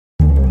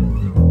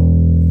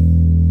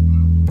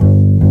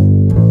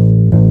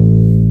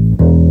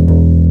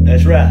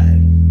right.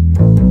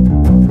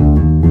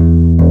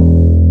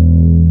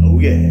 Oh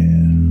yeah.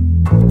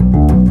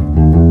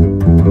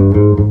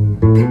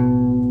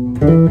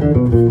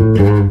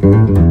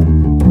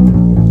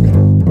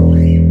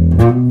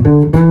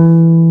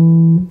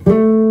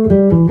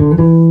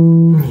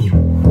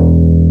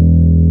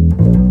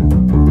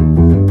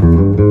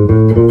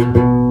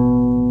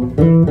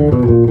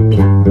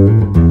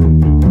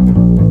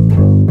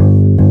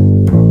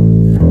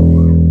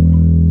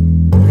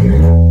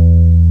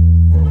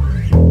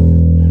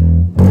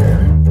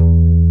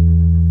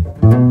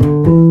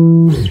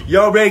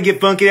 Y'all ready to get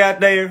funky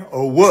out there,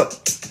 or what?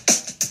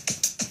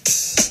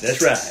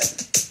 That's right.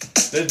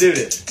 Let's do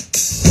this.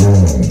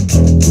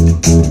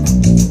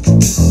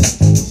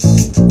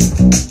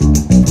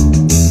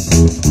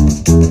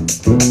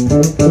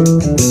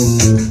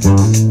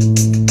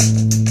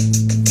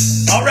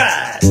 All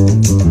right.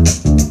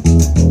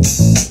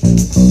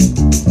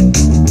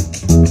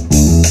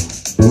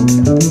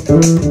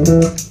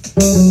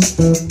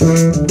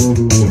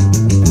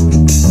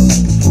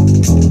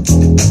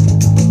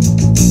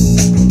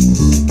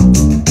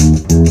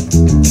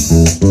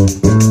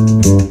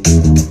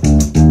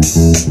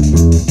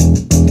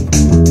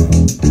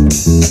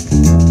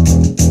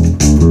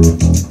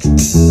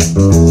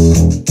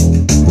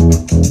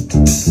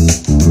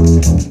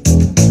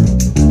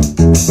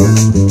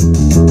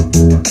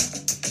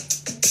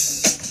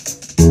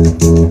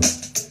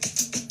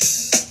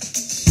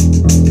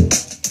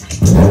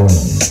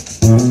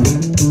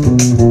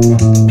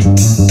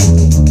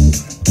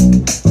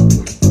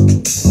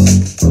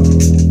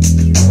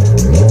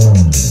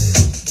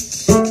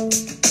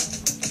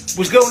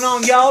 What's going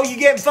on, y'all? You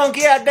getting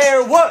funky out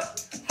there or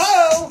what?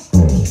 Ho!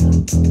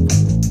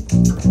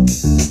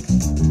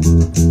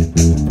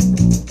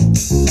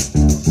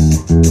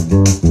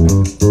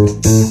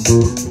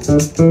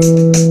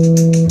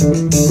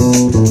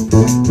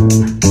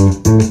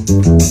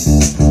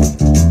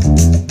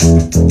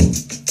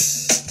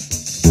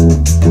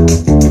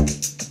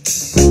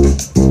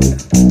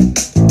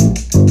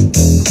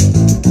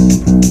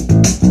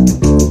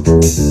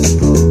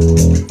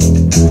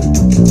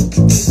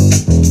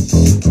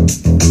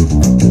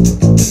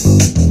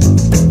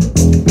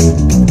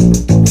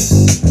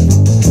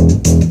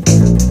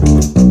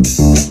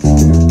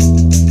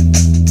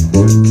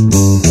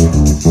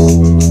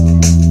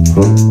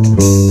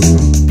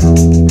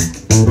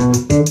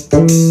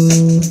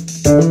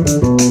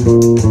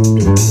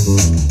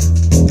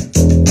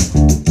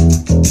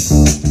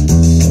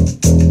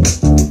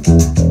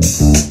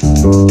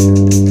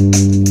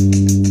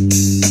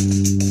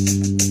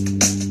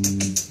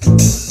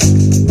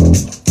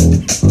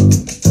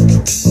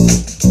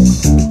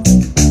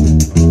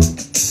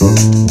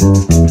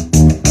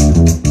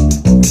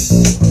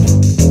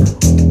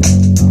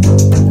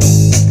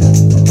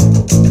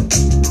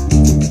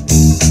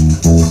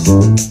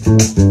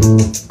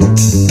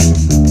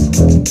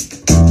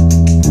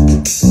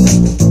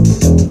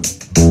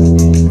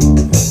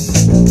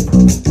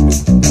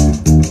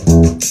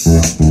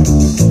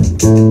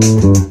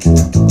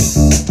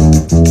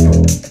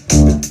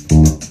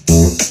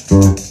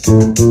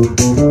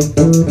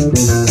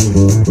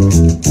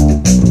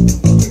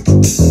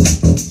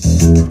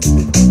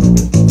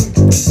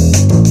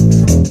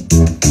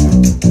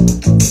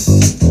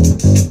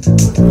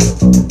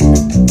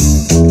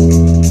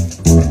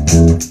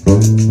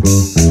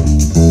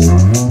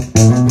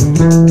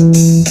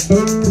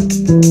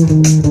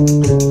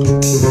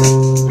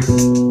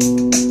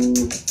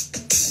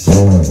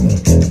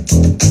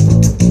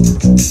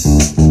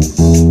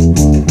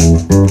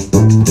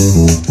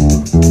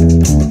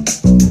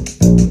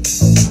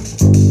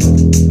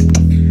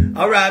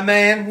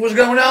 Man, what's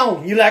going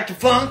on? You like the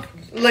funk?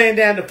 Laying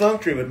down the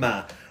funk tree with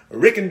my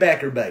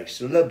Rickenbacker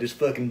bass. I love this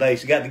fucking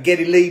bass. I got the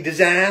Getty Lee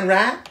design,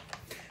 right?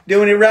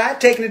 Doing it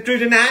right, taking it through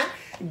the night.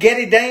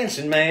 Getty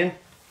dancing, man.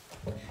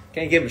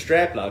 Can't get my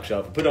strap locks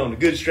off. I put on a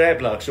good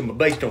strap lock so my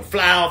bass don't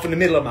fly off in the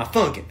middle of my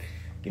funking.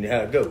 You know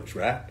how it goes,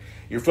 right?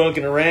 You're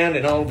funking around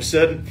and all of a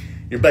sudden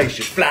your bass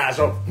just flies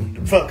off,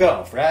 fuck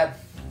off, right?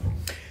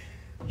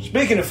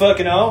 Speaking of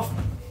fucking off,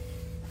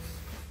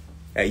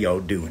 how y'all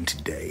doing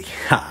today?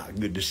 Ha,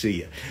 good to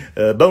see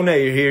you. Beau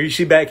here. You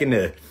see back in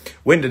the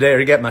window there,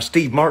 I got my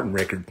Steve Martin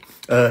record.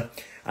 I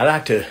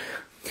like to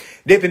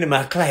dip into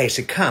my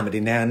classic comedy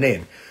now and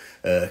then.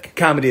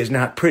 Comedy is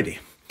not pretty,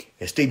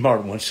 as Steve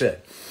Martin once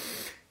said.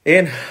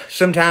 And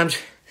sometimes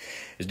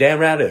it's damn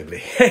right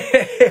ugly.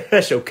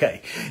 That's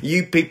okay.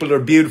 You people are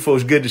beautiful.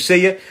 It's good to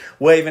see you.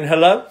 Waving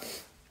hello.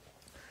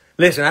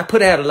 Listen, I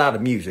put out a lot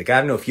of music. I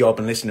don't know if y'all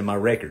been listening to my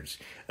records.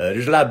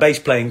 There's a lot of bass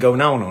playing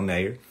going on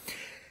there.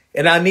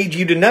 And I need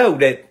you to know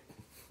that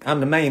I'm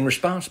the main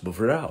responsible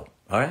for it all.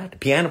 All right? The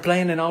piano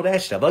playing and all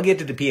that stuff. I'll get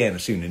to the piano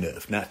soon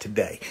enough. Not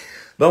today.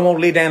 But I want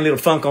to lay down a little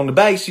funk on the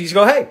bass. You just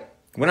go, hey,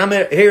 when I'm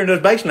hearing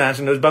those bass lines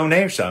and those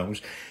Beau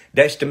songs,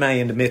 that's the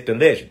man, the myth, the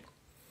legend.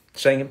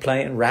 Singing,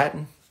 playing,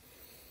 writing,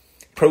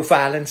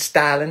 profiling,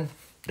 styling.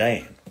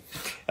 Damn.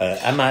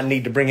 I might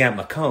need to bring out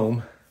my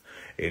comb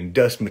and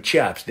dust my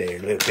chops there a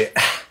little bit.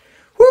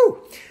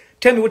 Woo!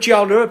 Tell me what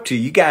y'all are up to.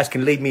 You guys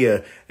can leave me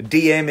a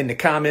DM in the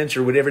comments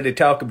or whatever they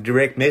talk of,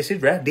 direct message,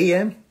 right?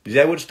 DM? Is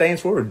that what it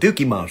stands for? A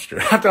Dookie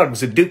Monster. I thought it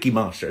was a Dookie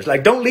Monster. It's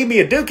like, don't leave me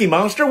a Dookie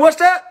Monster. What's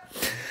that?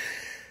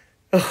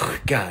 Oh,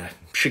 God.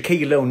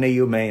 Shaquille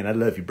O'Neal, man, I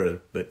love you,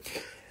 brother. But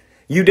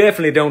you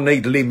definitely don't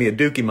need to leave me a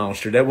Dookie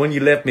Monster. That one you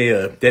left me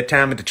that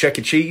time at the Chuck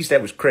E. Cheese,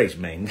 that was crazy,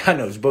 man. I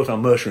know it's both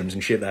on mushrooms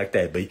and shit like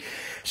that, but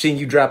seeing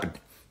you drop a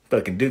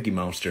fucking Dookie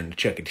Monster in the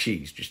Chuck E.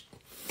 Cheese just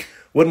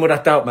wasn't what I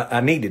thought I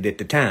needed at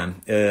the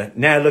time.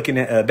 Now looking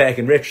at back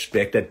in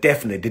retrospect, I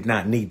definitely did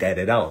not need that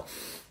at all.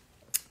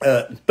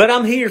 But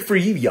I'm here for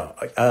you, y'all.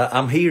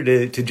 I'm here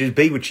to just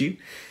be with you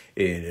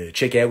and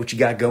check out what you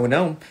got going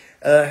on.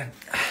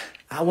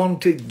 I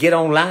want to get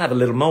on live a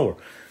little more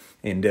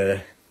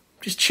and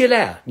just chill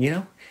out, you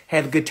know,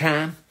 have a good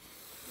time.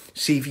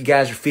 See if you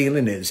guys are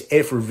feeling as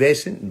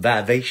effervescent and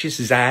vivacious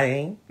as I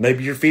am.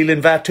 Maybe you're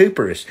feeling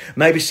vituperous.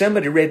 Maybe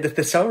somebody read the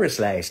thesaurus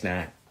last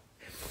night.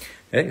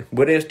 Hey,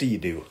 what else do you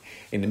do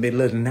in the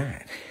middle of the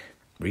night?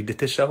 Read the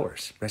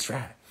thesaurus. That's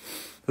right.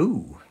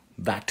 Ooh,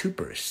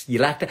 vituperous.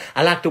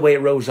 I like the way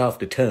it rolls off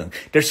the tongue.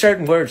 There's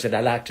certain words that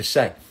I like to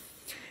say,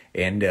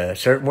 and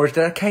certain words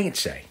that I can't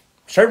say.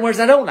 Certain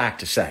words I don't like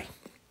to say.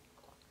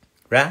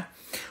 Right?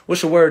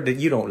 What's a word that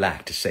you don't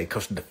like to say?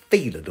 Because of the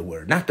feel of the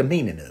word, not the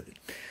meaning of it.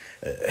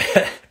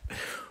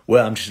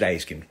 Well, I'm just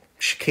asking.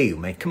 Shaquille,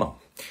 man, come on.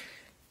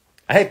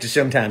 I have to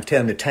sometimes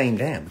tell him to tame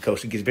down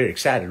because he gets very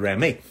excited around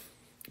me.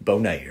 Beau,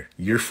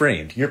 your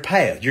friend, your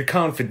pal, your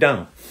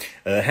confidant,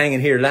 hanging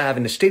here live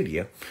in the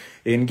studio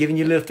and giving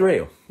you a little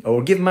thrill.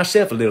 Or giving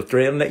myself a little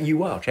thrill and letting you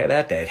watch. How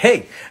about that?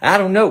 Hey, I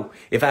don't know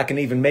if I can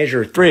even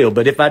measure a thrill,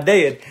 but if I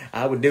did,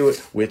 I would do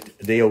it with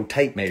the old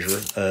tape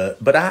measure.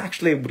 But I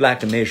actually would like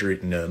to measure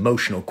it in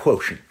emotional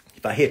quotient.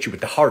 If I hit you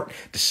with the heart,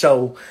 the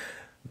soul,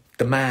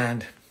 the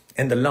mind,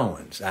 and the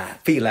loins, I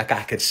feel like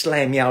I could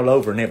slam you all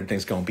over and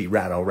everything's going to be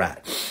right all right.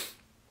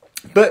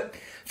 But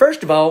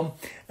first of all,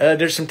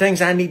 there's some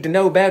things I need to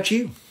know about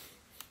you.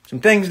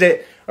 Some things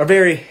that are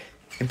very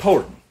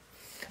important.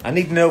 I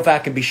need to know if I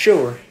can be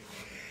sure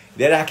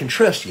that I can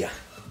trust you.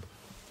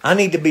 I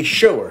need to be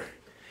sure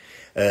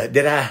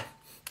that I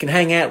can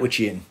hang out with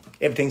you and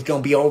everything's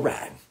going to be all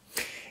right.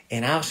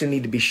 And I also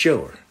need to be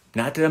sure,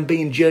 not that I'm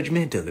being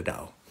judgmental at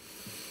all,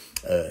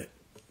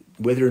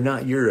 whether or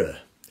not you're a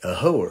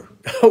whore.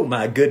 Oh,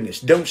 my goodness.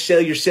 Don't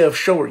sell yourself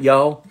short,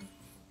 y'all.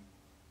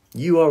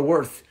 You are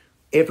worth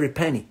every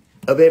penny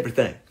of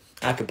everything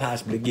I could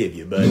possibly give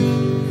you. But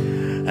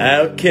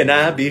how can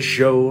I be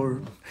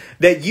sure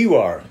that you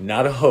are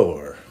not a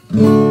whore?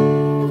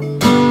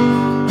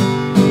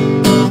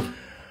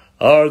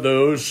 Are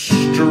those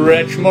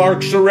stretch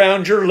marks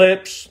around your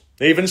lips?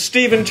 Even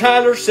Steven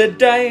Tyler said,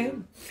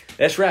 damn.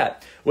 That's right.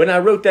 When I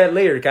wrote that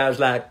lyric, I was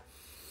like,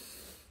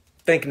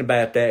 thinking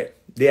about that.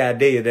 The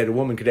idea that a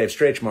woman could have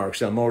stretch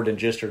marks on more than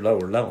just her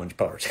lower loins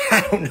parts.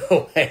 I don't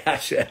know.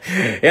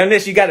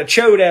 Unless you got a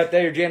chode out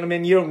there,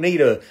 gentlemen, you don't need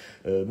a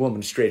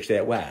woman to stretch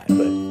that wide.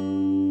 But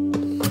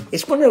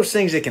it's one of those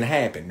things that can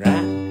happen,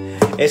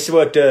 right? It's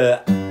what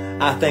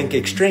I think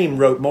Extreme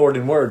wrote More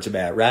Than Words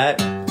about, right?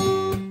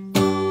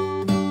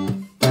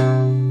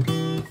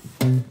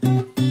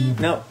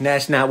 No,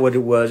 that's not what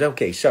it was.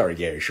 Okay, sorry,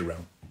 Gary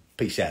Sharon.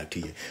 Peace out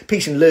to you.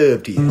 Peace and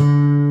love to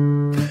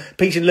you.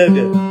 Peace and love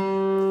to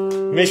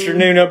Mr.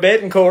 Nuno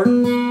Betancourt.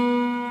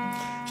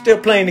 Still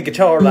playing the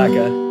guitar like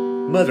a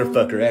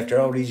motherfucker after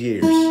all these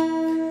years.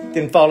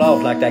 Didn't fall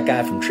off like that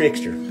guy from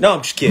Trickster. No,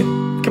 I'm just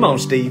kidding. Come on,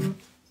 Steve.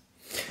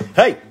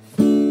 Hey,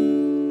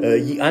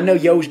 I know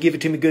you always give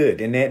it to me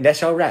good, and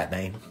that's all right,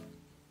 man.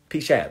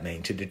 Peace out,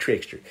 man, to the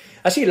Trickster.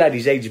 I see a lot of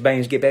these 80s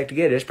bands get back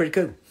together. That's pretty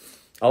cool.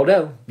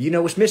 Although, you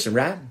know what's missing,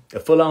 right? A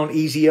full-on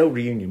Easy-O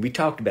reunion. We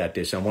talked about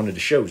this on one of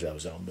the shows I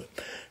was on, but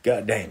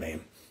goddamn,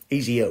 man.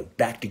 Easy-O,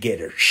 back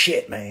together.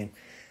 Shit, man.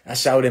 I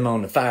saw them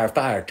on the Fire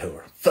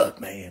tour. Fuck,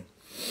 man.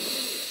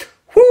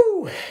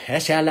 Whoo!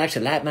 That's how I like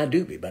to light my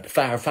doobie, by the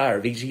Fire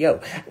of Easy-O.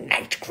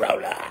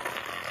 Nightcrawler.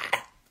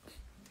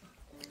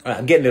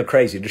 I'm getting a little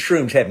crazy. The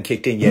shrooms haven't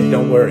kicked in yet.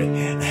 Don't worry.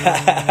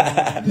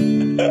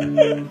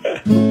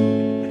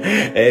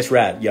 That's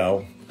right,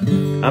 y'all.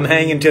 I'm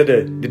hanging till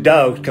the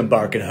dogs come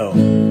barking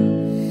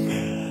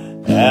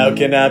home. How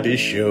can I be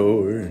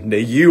sure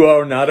that you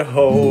are not a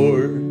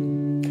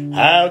whore?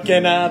 How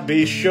can I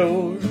be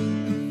sure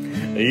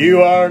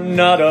you are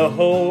not a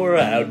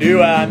whore? How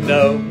do I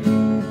know?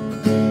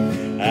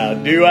 How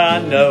do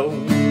I know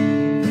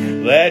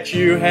that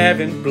you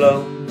haven't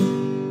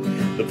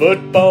blown the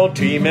football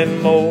team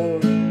and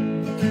more?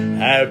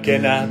 How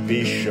can I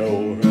be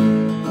sure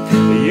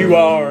that you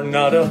are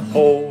not a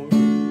whore?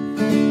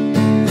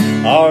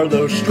 Are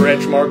those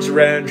stretch marks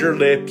around your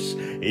lips?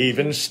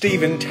 Even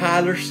Steven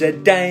Tyler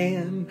said,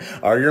 damn.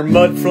 Are your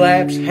mud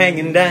flaps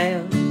hanging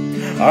down?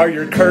 Are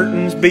your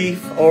curtains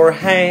beef or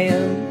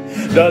ham?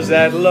 Does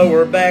that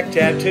lower back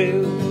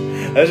tattoo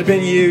has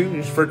been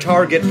used for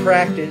target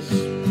practice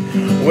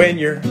when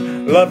your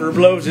lover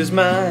blows his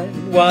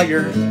mind while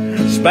you're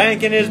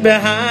spanking his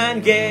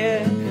behind?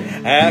 Yeah,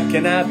 how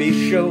can I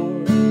be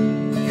sure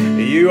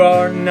you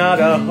are not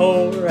a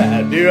whore?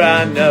 How do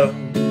I know?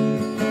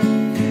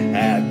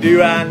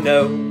 do I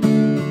know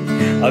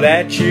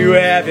that you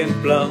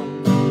haven't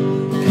flown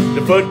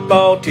the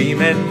football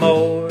team and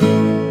more?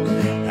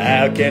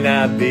 How can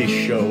I be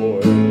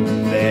sure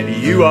that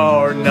you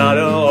are not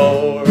a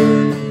whore?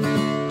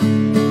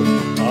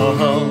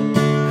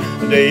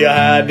 Do you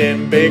hide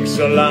them big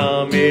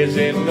salamis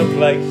in the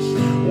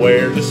place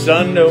where the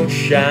sun don't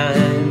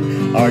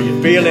shine? Are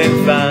you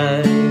feeling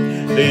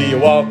fine? Do you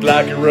walk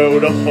like you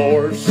rode a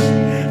horse?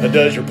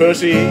 Does your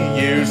pussy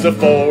use the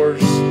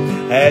force?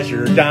 Has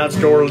your dime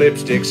store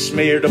lipstick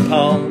smeared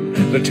upon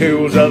the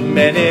tools of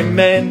many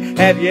men?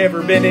 Have you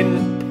ever been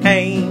in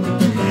pain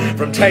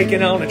from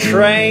taking on a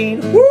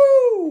train?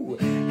 Woo!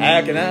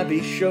 How can I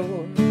be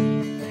sure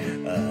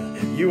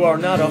you are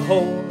not a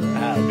whore?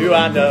 How do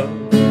I know?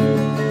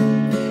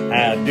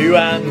 How do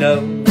I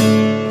know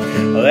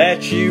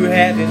that you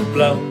haven't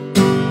flown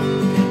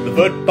the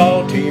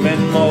football team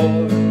and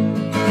more?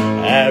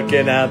 How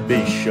can I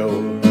be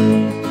sure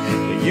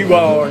that you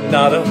are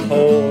not a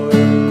whore?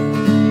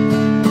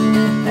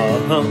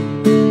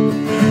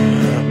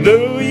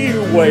 Do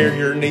you wear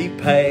your knee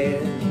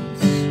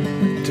pads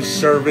to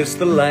service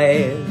the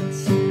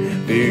lads?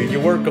 Do you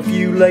work a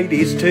few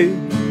ladies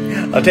too?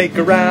 I'll take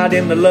a ride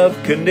in the love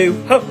canoe.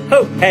 Ho,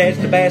 ho! Has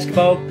the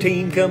basketball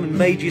team come and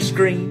made you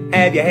scream?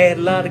 Have you had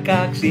a lot of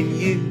cocks in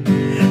you?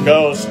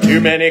 'Cause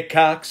too many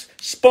cocks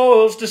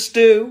spoils the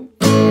stew.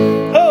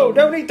 Oh,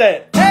 don't eat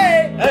that.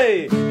 Hey,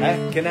 hey!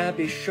 How can I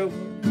be sure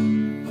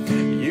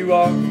you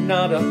are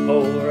not a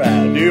whore?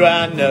 How do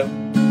I know?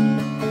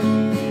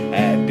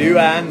 How do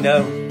I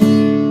know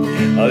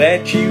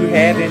that you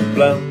haven't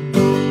flown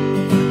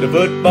the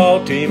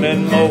football team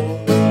and more?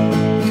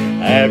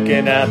 How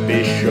can I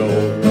be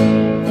sure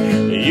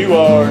you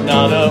are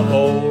not a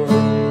whore?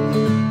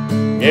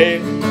 Yeah.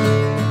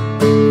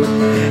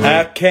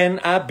 How can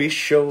I be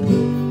sure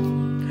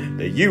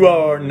that you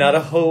are not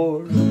a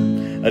whore?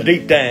 A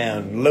deep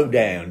down, low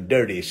down,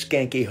 dirty,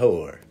 skanky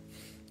whore.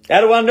 How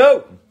do I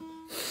know?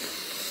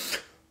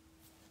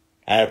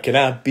 How can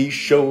I be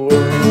sure?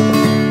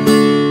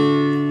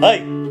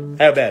 Hey,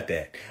 how about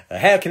that?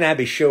 How can I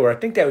be sure? I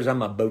think that was on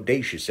my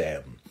Bodacious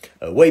album,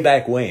 way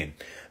back when.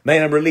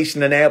 Man, I'm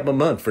releasing an album a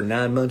month for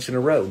 9 months in a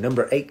row.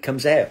 Number 8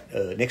 comes out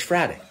next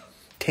Friday,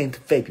 10th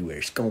of February.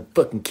 It's gonna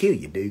fucking kill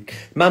you, dude.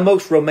 My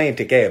most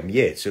romantic album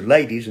yet. So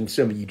ladies and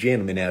some of you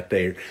gentlemen out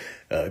there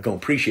gonna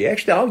appreciate it.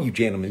 Actually, all you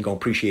gentlemen gonna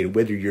appreciate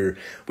it,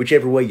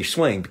 whichever way you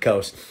swing.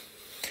 Because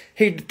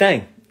here's the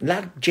thing. A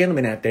lot of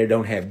gentlemen out there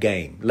don't have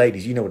game.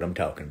 Ladies, you know what I'm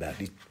talking about.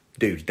 These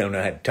dudes don't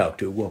know how to talk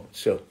to a woman.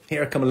 So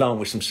here I come along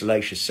with some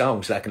salacious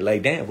songs I can lay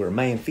down where a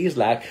man feels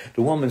like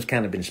the woman's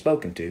kind of been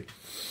spoken to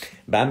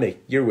by me.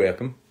 You're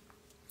welcome.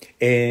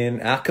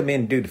 And I'll come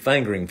in and do the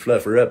fingering,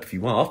 fluff her up if you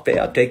want.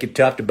 I'll take it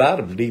top to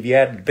bottom, leave you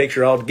out of the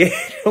picture altogether.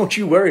 Don't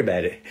you worry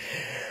about it.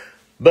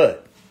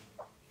 But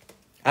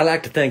I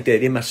like to think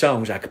that in my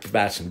songs I could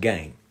provide some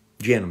game.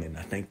 Gentlemen,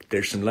 I think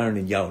there's some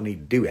learning y'all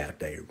need to do out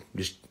there.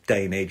 This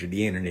day and age of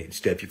the internet and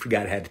stuff. You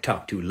forgot how to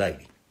talk to a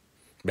lady.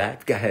 Right? You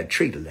forgot how to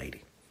treat a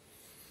lady.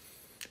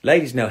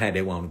 Ladies know how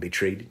they want to be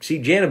treated. See,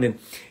 gentlemen,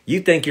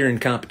 you think you're in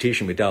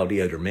competition with all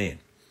the other men.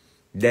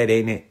 That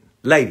ain't it.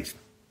 Ladies,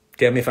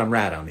 tell me if I'm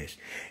right on this.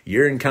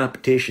 You're in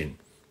competition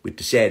with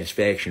the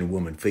satisfaction a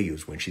woman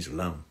feels when she's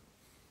alone.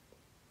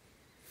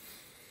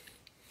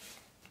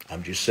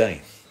 I'm just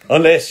saying.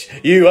 Unless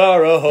you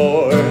are a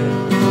whore.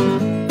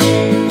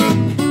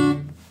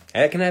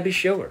 How can I be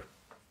sure?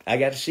 I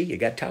got to see you. I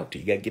got to talk to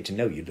you. I got to get to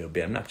know you a little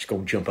bit. I'm not just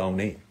going to jump on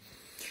in.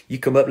 You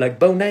come up like,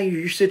 Beau,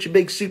 you're such a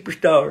big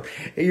superstar.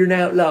 You're an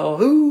outlaw.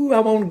 Ooh, I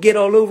want to get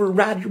all over and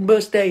ride your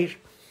mustache.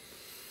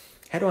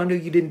 How do I know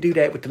you didn't do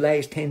that with the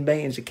last 10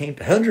 bands that came,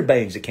 100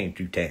 bands that came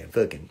through town?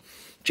 Fucking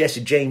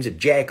Jesse James and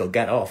Jackal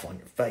got off on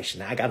your face,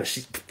 and I got to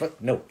see,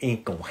 no,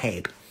 ain't gonna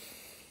happen.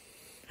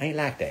 I ain't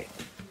like that.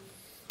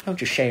 I don't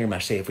just share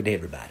myself with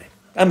everybody.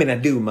 I mean, I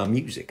do with my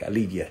music. I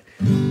leave you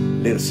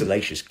little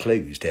salacious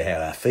clues to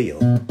how I feel.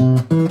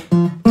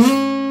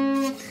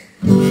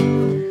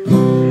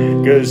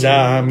 'Cause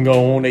I'm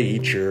gonna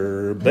eat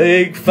your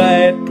big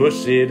fat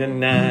pussy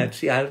tonight.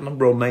 See, I'm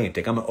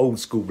romantic. I'm an old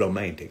school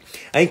romantic.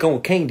 I ain't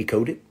gonna candy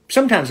coat it.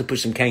 Sometimes I put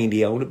some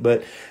candy on it,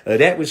 but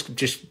that was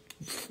just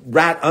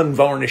right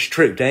unvarnished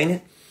truth, ain't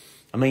it?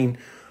 I mean,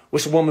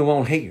 what's a woman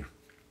want here?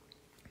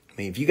 I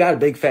mean, if you got a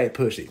big fat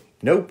pussy,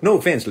 no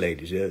offense,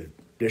 ladies,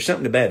 there's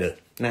something about a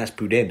nice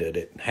pudenda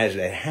that has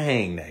that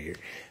hang there,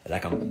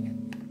 like a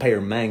pair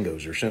of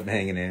mangoes or something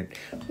hanging in it.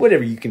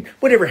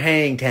 Whatever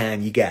hang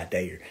time you got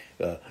there.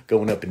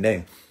 Going up and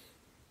down.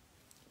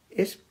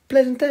 It's a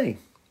pleasant thing.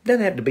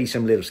 Doesn't have to be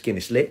some little skinny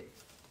slit,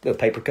 little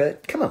paper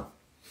cut. Come on.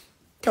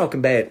 Talking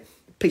about a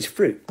piece of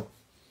fruit,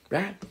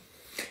 right?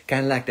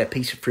 Kind of like that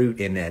piece of fruit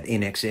in that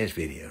NXS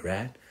video,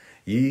 right?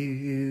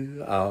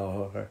 You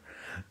are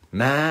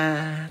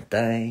my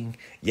thing.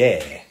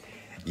 Yeah,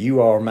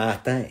 you are my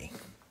thing.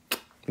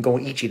 I'm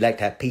going to eat you like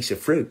that piece of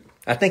fruit.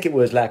 I think it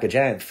was like a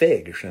giant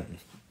fig or something.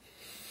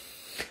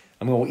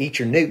 I'm going to eat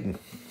your Newton.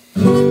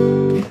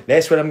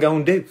 That's what I'm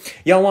going to do.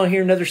 Y'all want to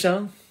hear another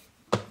song?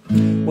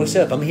 What's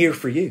up? I'm here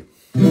for you.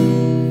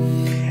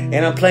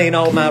 And I'm playing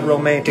all my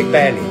romantic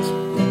ballads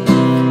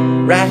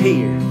right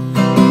here.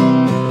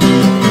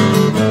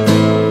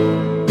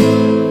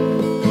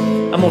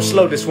 I'm gonna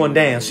slow this one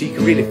down so you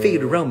can really feel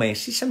the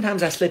romance. See,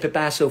 sometimes I slip it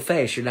by so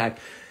fast, you're like,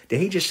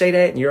 did he just say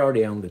that? And you're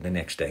already on to the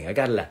next thing. I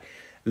gotta like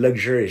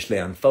luxuriously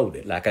unfold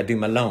it like I do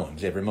my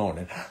lawns every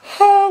morning.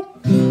 Oh.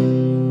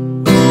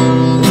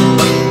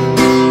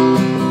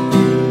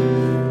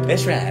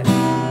 That's right.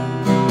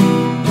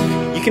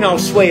 You can all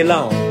sway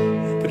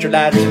along. Put your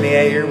lighters in the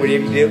air,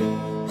 whatever you do.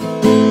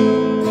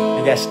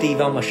 I got Steve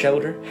on my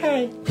shoulder.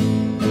 Hey.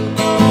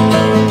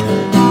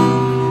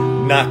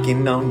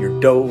 Knocking on your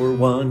door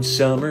one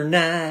summer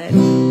night,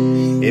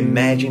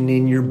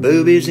 imagining your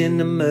boobies in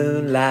the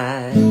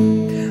moonlight.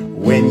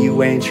 When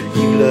you answer,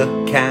 you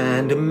look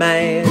kinda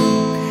mad.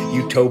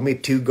 You told me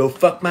to go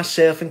fuck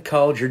myself and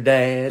called your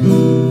dad.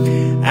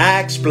 I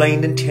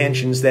explained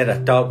intentions that I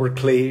thought were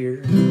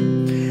clear.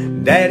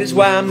 That is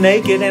why I'm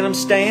naked and I'm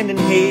standing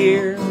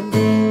here.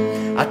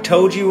 I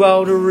told you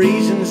all the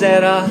reasons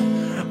that I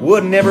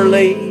would never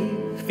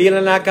leave,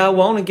 feeling like I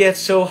want to get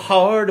so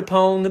hard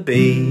upon the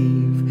beef.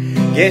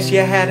 Guess you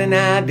had an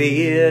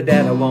idea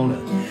that I want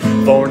to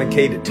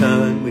fornicate a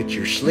ton with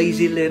your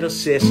sleazy little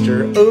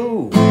sister.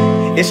 Ooh,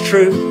 it's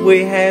true,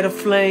 we had a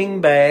fling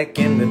back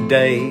in the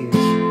days,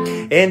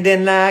 and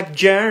then like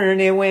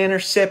Journey went our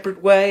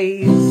separate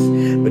ways.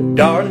 But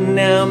darling,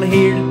 now I'm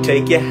here to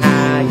take you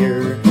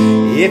higher.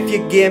 If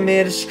you give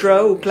me the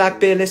stroke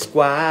like Billy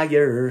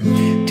Squire,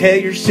 tell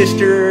your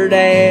sister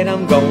that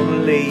I'm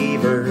gonna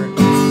leave her,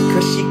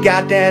 'cause she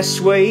got that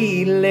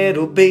sweet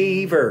little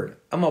beaver.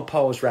 I'm going to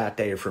pause right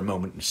there for a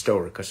moment in the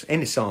story, because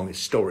any song is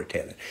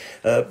storytelling.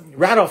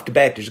 Right off the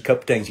bat, there's a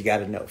couple things you got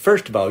to know.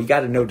 First of all, you got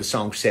to know the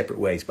song Separate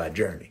Ways by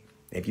Journey.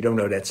 If you don't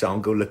know that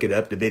song, go look it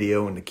up, the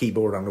video and the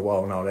keyboard on the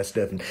wall and all that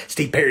stuff. And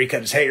Steve Perry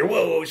cut his hair.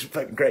 Whoa, it's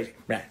fucking crazy.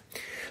 Right.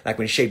 Like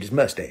when he shaved his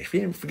mustache.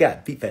 You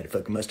forgot, he had a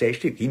fucking mustache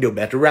too. You know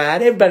about the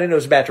ride. Everybody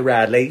knows about the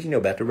ride, ladies. You know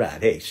about the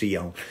ride. Hey, see you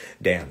on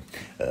down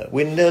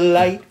window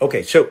light.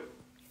 Okay, so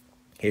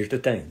here's the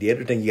thing. The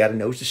other thing you got to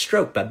know is The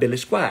Stroke by Billy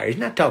Squire. He's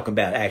not talking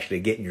about actually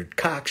getting your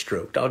cock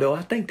stroked, although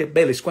I think that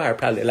Billy Squire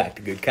probably liked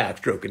a good cock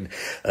stroking.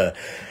 And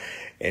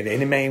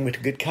any man with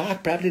a good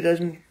cock probably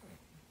doesn't,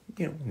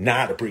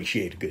 not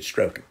appreciate a good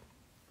stroking.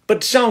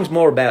 But the song's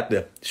more about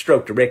the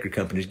stroke the record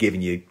company's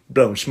giving you,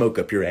 blowing smoke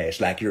up your ass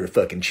like you're a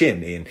fucking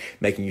chimney and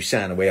making you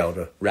sign away all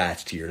the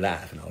rights to your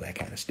life and all that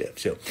kind of stuff.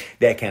 So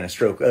that kind of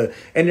stroke.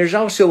 And there's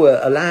also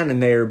a line in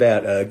there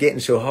about getting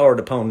so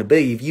hard upon the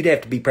beef. You'd have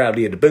to be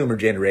probably of the boomer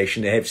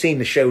generation to have seen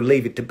the show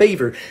Leave It to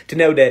Beaver to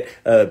know that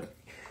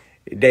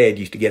Dad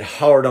used to get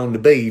hard on the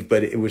beef,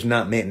 but it was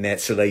not meant in that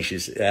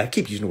salacious. I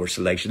keep using the word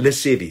salacious.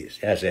 Lascivious.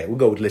 How's that? We'll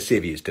go with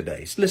lascivious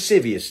today. It's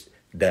lascivious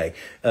day.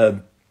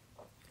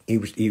 He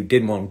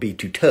didn't want to be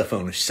too tough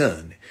on his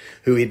son,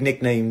 who he'd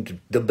nicknamed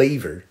the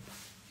Beaver.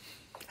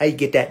 How you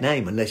get that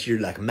name unless you're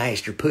like a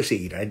master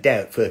pussy eater? I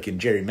doubt fucking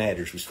Jerry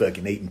Mathers was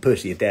fucking eating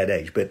pussy at that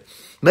age, but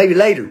maybe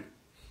later.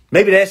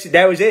 Maybe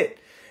that was it.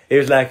 It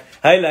was like,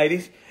 hey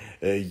ladies,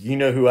 you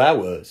know who I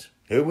was.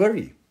 Who were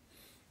you?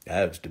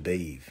 I was the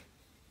Beaver.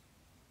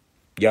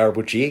 Yard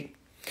what you eat?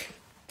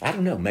 I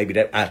don't know. Maybe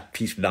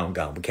he's long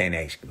gone. We can't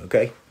ask him,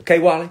 okay? Okay,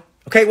 Wally?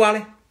 Okay,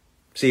 Wally?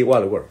 See you at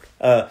Wally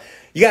World.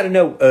 You got to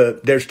know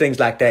there's things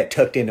like that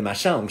tucked into my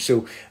song.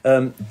 So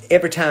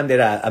every time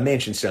that I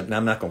mention something,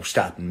 I'm not going to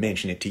stop and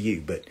mention it to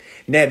you. But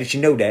now that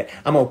you know that,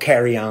 I'm going to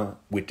carry on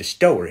with the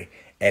story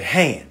at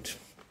hand.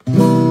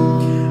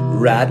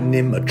 Riding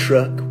in my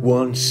truck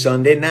one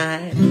Sunday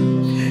night,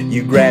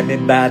 you grabbed me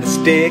by the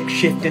stick,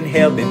 shifting,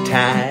 held me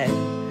tight.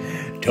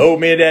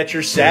 Told me that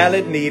your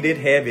salad needed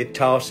heavy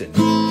tossing.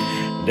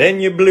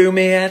 Then you blew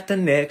me at the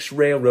next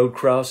railroad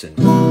crossing.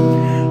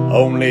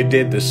 Only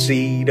did the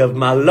seed of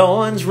my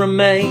loins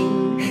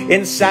remain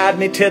inside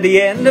me till the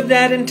end of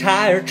that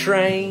entire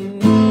train.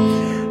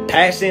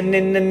 Passing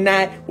in the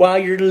night while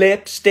your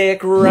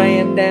lipstick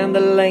ran down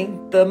the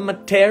length of my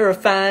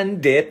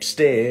terrifying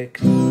dipstick.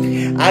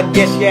 I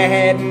guess you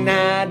had an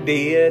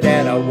idea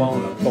that I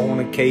want to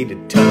fornicate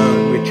a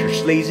ton with your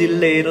sleazy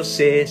little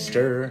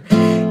sister.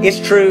 It's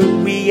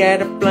true, we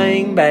had a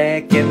fling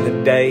back in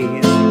the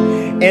days,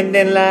 and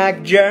then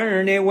like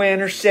Journey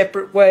went our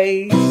separate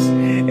ways.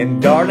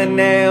 And darling,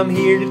 now I'm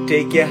here to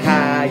take you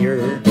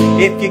higher.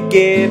 If you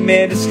give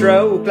me the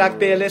stroke like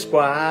Billy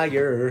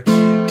Squire,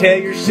 tell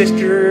your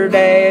sister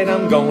that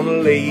I'm gonna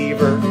leave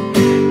her,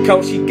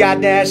 'cause she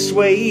got that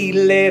sweet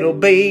little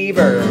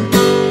beaver.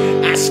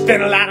 I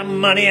spent a lot of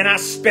money and I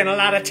spent a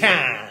lot of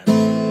time.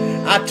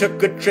 I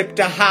took a trip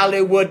to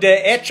Hollywood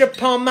to etch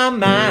upon my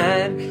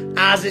mind.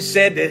 Ozzy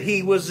said that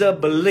he was a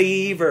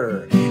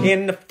believer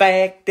in the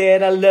fact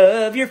that I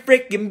love your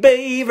freaking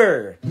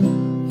beaver.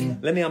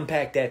 Let me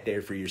unpack that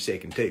there for your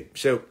second too.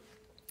 So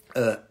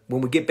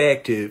when we get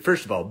back to,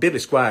 first of all, Billy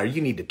Squire,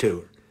 you need to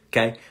tour.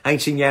 Okay? I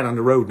ain't seen you out on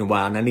the road in a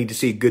while, and I need to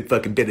see a good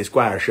fucking Billy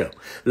Squire show.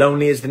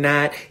 Lonely as the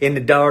Night, In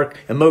the Dark,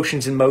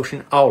 Emotions in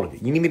Motion, all of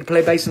it. You need me to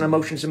play bass on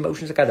Emotions in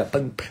Motion? I got a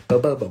boom,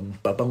 boom, boom, boom,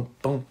 boom,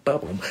 boom,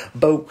 boom,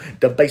 boom,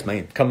 the bass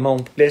man. Come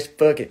on, let's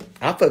fuck it.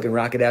 I'll fucking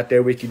rock it out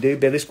there with you, dude.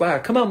 Billy Squire,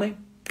 come on, man.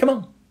 Come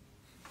on.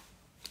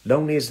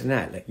 Lonely as the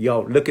Night.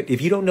 Y'all, look at,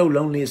 if you don't know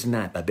Lonely as the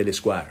Night by Billy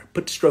Squire,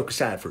 put the stroke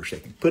aside for a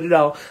second. Put it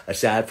all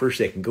aside for a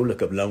second. Go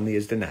look up Lonely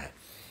as the Night.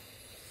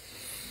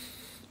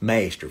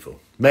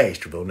 Masterful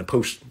in the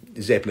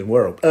post-Zeppelin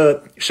world.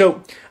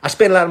 So I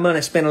spent a lot of money,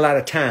 I spent a lot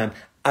of time.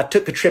 I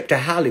took a trip to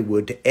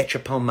Hollywood to etch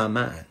upon my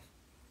mind.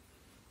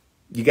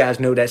 You guys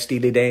know that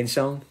Steely Dan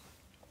song?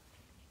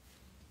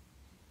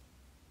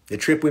 The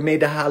trip we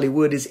made to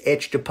Hollywood is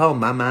etched upon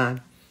my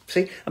mind.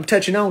 See, I'm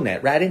touching on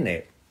that right in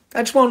there.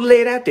 I just wanted to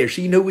lay it out there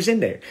so you know it was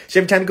in there. So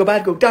every time you go by, I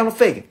go, Donald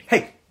Fagen,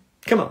 hey,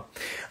 come on.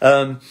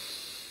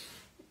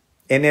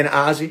 And then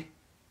Ozzy,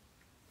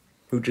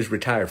 who just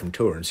retired from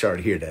touring, sorry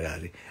to hear that,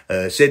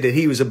 Ozzy, said that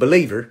he was a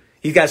believer.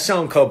 He's got a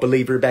song called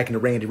Believer back in the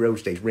Randy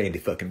Rose days. Randy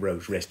fucking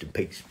Rose, rest in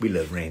peace. We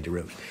love Randy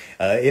Rose.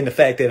 In the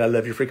fact that I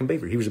love your freaking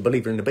beaver. He was a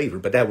believer in the beaver,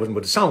 but that wasn't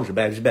what the songs were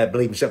about. It was about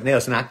believing something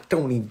else, and I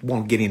don't even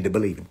want to get into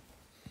believing.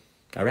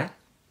 All right?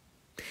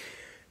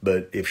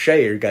 But if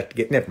Cher got to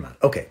get, never mind.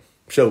 Okay,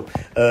 so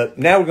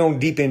now we're going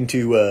deep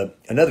into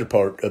another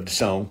part of the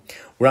song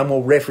where I'm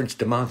going to reference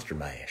the Monster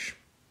Mash.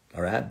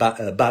 All right,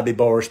 Bobby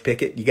Boris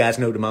Pickett. You guys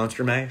know the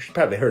Monster Mash? You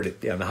probably heard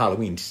it on the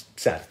Halloween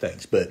side of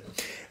things. But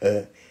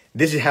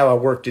this is how I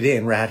worked it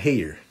in right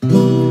here.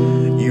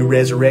 You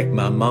resurrect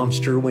my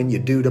monster when you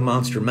do the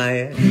Monster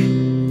Mash.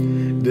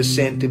 The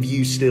scent of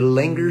you still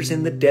lingers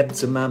in the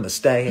depths of my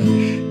mustache.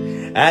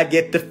 I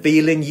get the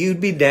feeling you'd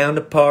be down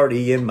to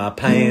party in my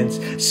pants,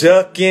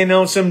 sucking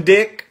on some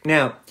dick.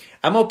 Now,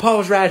 I'm going to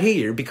pause right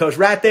here because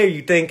right there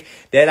you think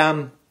that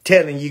I'm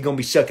telling you you're going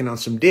to be sucking on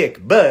some dick.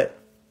 But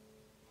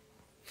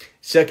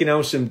sucking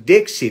on some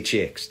Dixie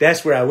chicks.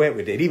 That's where I went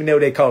with it. Even though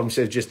they call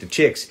themselves just the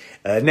chicks.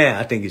 Now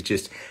I think it's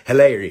just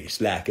hilarious.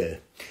 Like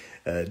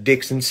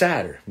Dixon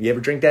cider. You ever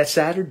drink that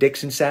cider?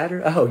 Dixon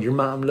cider? Oh, your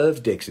mom loves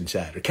Dixon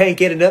cider. Can't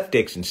get enough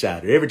Dixon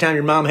cider. Every time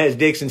your mom has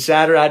Dixon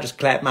cider, I just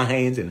clap my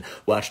hands and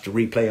watch the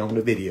replay on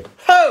the video.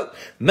 Oh,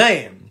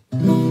 man.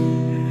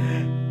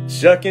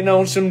 Sucking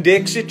on some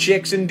Dixie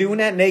chicks and doing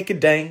that naked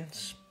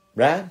dance.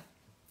 Right?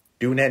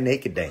 Doing that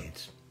naked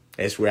dance.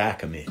 That's where I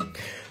come in.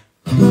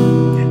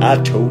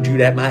 I told you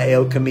that my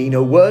El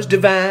Camino was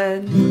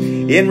divine.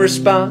 In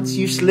response,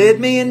 you slid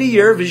me into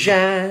your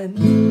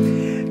vagina.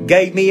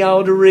 Gave me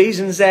all the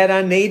reasons that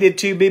I needed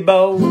to be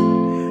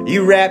bold.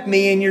 You wrapped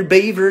me in your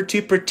beaver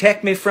to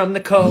protect me from the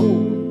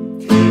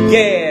cold.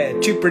 Yeah,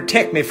 to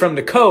protect me from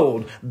the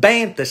cold.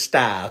 Bantha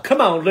style.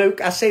 Come on,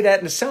 Luke. I say that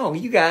in the song.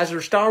 You guys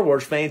are Star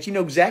Wars fans. You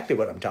know exactly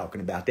what I'm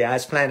talking about. The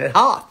Ice Planet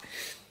Hoth.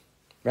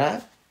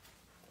 Right?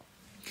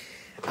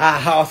 I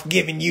Hoth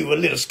giving you a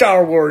little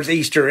Star Wars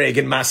Easter egg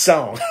in my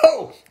song.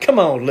 Oh, come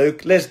on,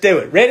 Luke. Let's do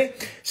it. Ready?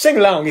 Sing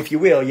along if you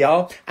will,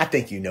 y'all. I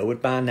think you know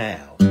it by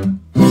now.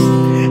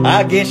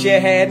 I guess you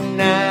had an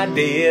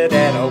idea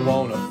that I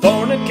want to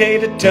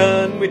fornicate a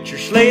ton with your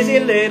sleazy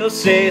little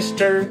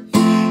sister.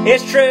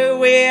 It's true,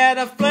 we had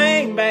a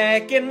fling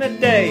back in the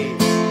day,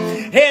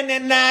 and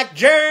then like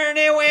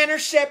Journey went our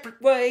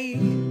separate ways.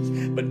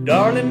 But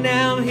darling,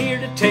 now I'm here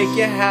to take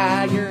you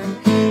higher.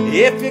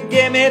 If you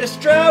give me the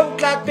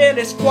stroke like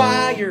Billy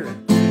Squire,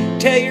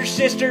 tell your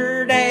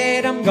sister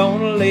that I'm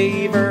gonna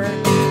leave her,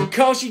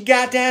 'cause you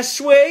got that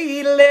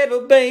sweet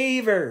little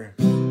beaver.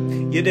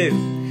 You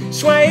do.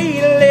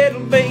 Sweet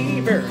little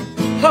beaver.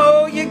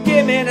 Oh, you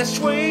give me the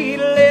sweet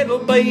little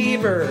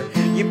beaver.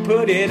 You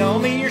put it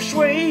on me, your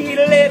sweet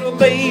little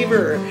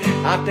beaver.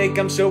 I think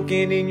I'm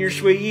soaking in your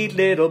sweet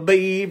little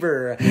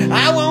beaver.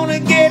 I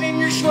wanna get in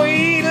your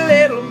sweet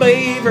little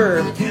beaver.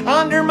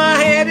 Under my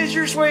head is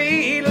your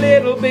sweet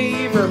little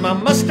beaver. My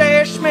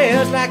mustache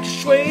smells like a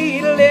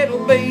sweet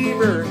little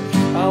beaver.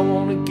 I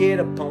wanna get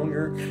up on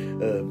your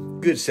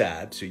good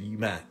side, so you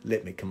might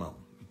let me come on.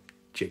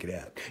 Check it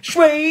out.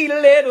 Sweet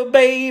little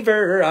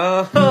beaver,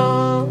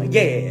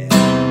 yeah.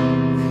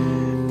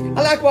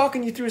 I like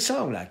walking you through a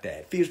song like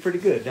that. Feels pretty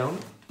good, don't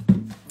it?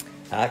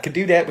 I could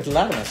do that with a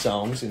lot of my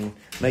songs and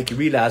make you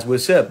realize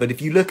what's up. But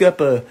if you look up,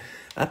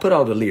 I put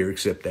all the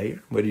lyrics up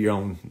there, whether you're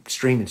on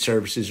streaming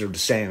services or the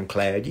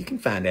SoundCloud, you can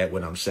find out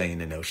what I'm saying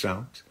in those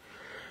songs.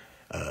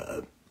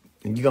 And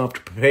you're going to have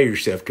to prepare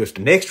yourself, because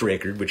the next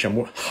record, which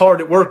I'm hard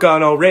at work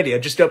on already, I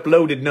just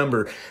uploaded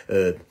number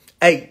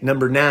 8,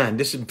 number 9.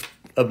 This is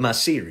of my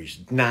series,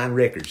 9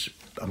 records.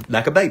 I'm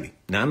like a baby,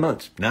 9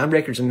 months, 9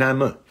 records in 9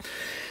 months.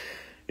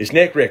 This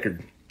next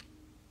record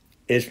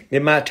is,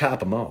 it might top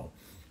them all.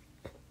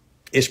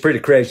 It's pretty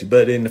crazy,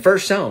 but in the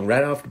first song,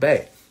 right off the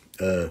bat,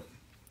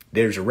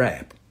 there's a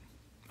rap.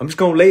 I'm just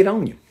going to lay it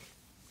on you.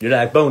 You're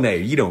like,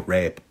 Bonaire, you don't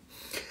rap.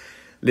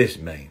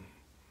 Listen, man,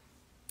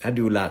 I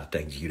do a lot of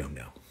things you don't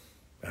know,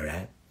 all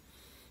right?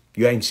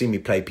 You ain't seen me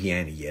play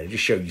piano yet. I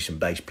just showed you some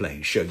bass playing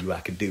to show you I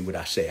can do what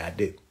I say I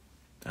do.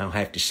 I don't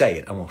have to say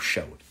it. I want to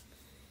show it,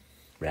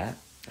 right?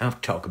 I don't have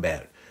to talk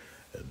about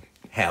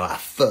how I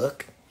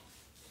fuck.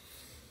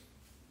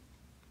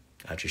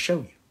 I'll just show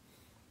you.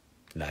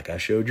 Like I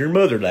showed your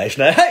mother last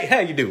night. Hey, how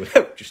you doing?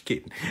 Oh, just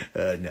kidding.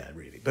 Not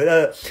really.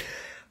 But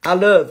I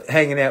love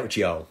hanging out with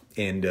y'all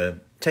and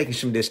taking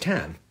some of this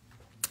time.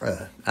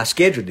 I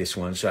scheduled this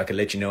one so I could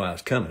let you know I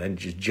was coming. I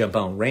didn't just jump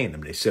on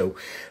randomly. So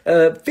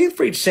feel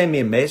free to send me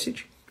a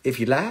message if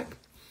you like.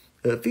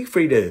 Feel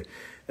free to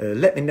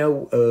let me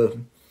know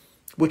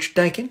what you're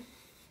thinking,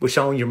 what's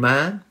on your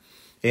mind.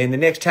 And the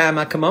next time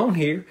I come on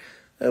here,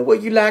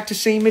 what you'd like to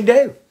see me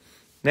do.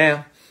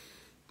 Now,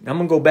 I'm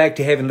going to go back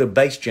to having a little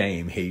bass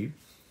jam here.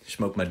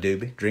 Smoke my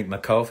doobie, drink my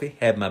coffee,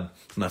 have my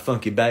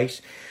funky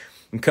bass.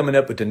 I'm coming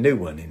up with a new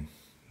one. And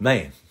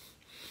man,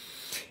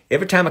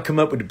 every time I come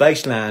up with the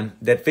bass line,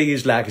 that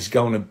feels like it's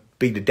going to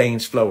be the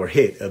dance floor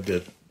hit of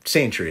the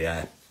century.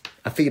 I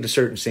feel a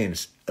certain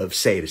sense of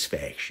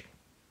satisfaction.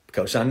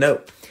 Because I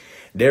know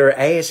there are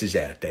asses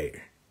out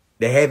there.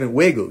 They haven't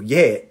wiggled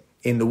yet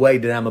in the way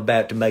that I'm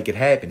about to make it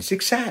happen. It's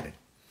exciting.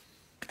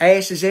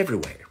 Asses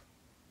everywhere.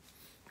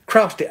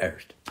 Across the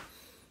earth.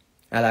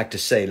 I like to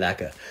say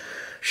like a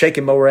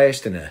shaking more ass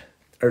than an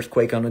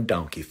earthquake on a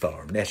donkey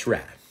farm. That's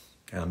right.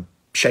 I'm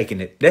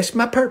shaking it. That's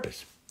my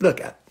purpose.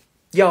 Look,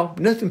 y'all,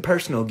 nothing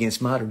personal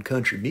against modern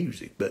country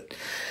music, but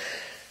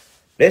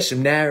there's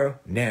some narrow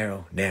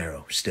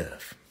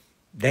stuff.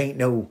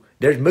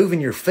 There's moving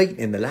your feet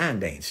in the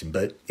line dancing,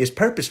 but it's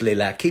purposely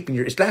like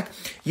it's like,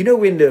 you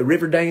know in the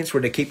river dance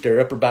where they keep their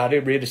upper body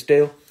really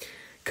still?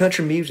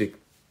 Country music,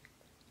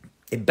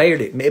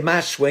 it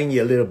might swing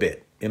you a little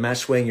bit. It might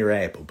swing your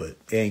apple, but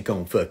it ain't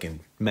gonna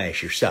fucking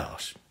mash your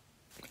sauce.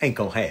 Ain't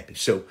gonna happen.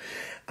 So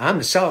I'm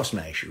the sauce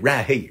masher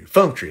right here.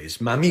 Funktree is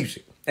my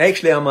music.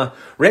 Actually, on my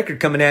record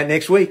coming out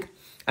next week,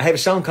 I have a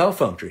song called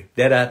Funktree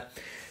that I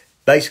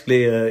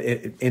basically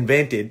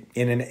invented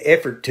in an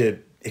effort to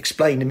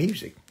explain the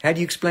music. How do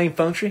you explain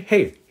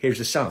Funktree? Here's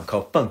a song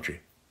called Funktree.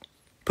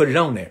 Put it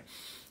on there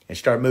and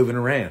start moving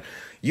around.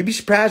 You'd be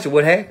surprised at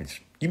what happens.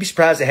 You'd be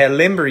surprised at how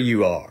limber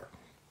you are.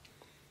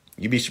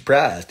 You'd be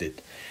surprised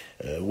at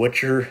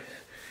what your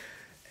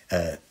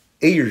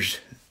ears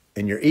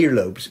and your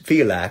earlobes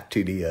feel like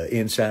to the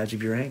insides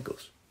of your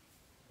ankles.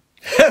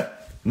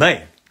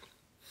 Man,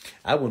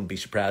 I wouldn't be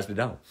surprised at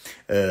all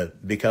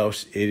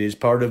because it is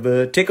part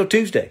of Tickle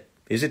Tuesday.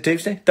 Is it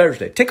Tuesday?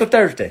 Thursday. Tickle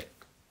Thursday.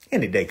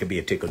 Any day could be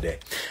a tickle day.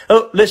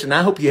 Oh, listen,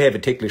 I hope you have a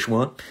ticklish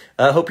one.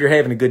 I hope you're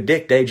having a good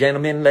dick day,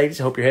 gentlemen and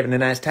ladies. I hope you're having a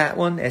nice tight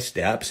one. That's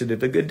the opposite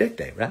of a good dick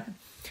day, right?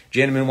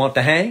 Gentlemen want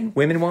to hang.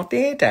 Women want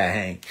the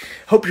anti-hang.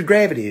 Hope your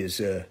gravity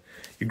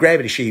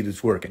shield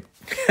is working.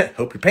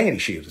 Hope your panty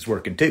shield is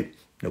working too.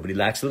 Nobody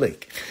likes a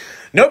leak.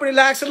 Nobody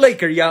likes a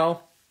leaker,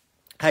 y'all.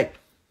 Hey,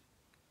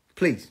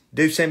 please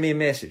do send me a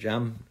message.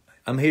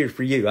 I'm here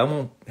for you. I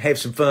want to have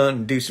some fun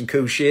and do some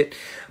cool shit.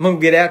 I'm going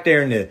to get out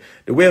there in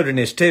the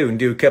wilderness too and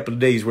do a couple of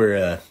days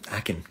where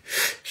I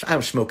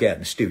don't smoke out in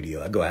the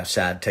studio. I go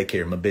outside, take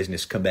care of my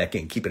business, come back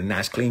in, keep it a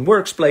nice clean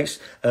workspace.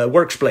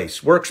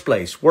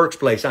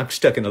 I'm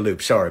stuck in a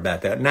loop. Sorry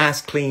about that.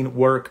 Nice clean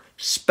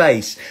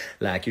workspace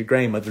like your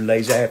grandmother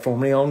lays out for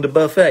me on the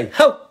buffet.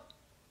 Ho!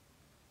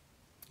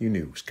 You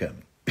knew it was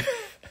coming.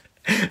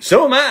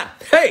 So am I.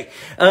 Hey,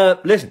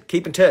 listen,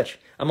 keep in touch.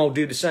 I'm going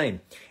to do the same.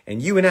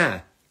 And you and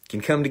I can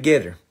come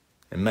together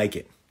and make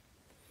it.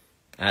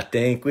 I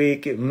think we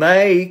can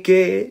make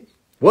it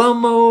one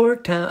more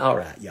time. All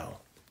right,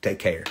 y'all. Take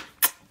care.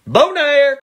 Beau there.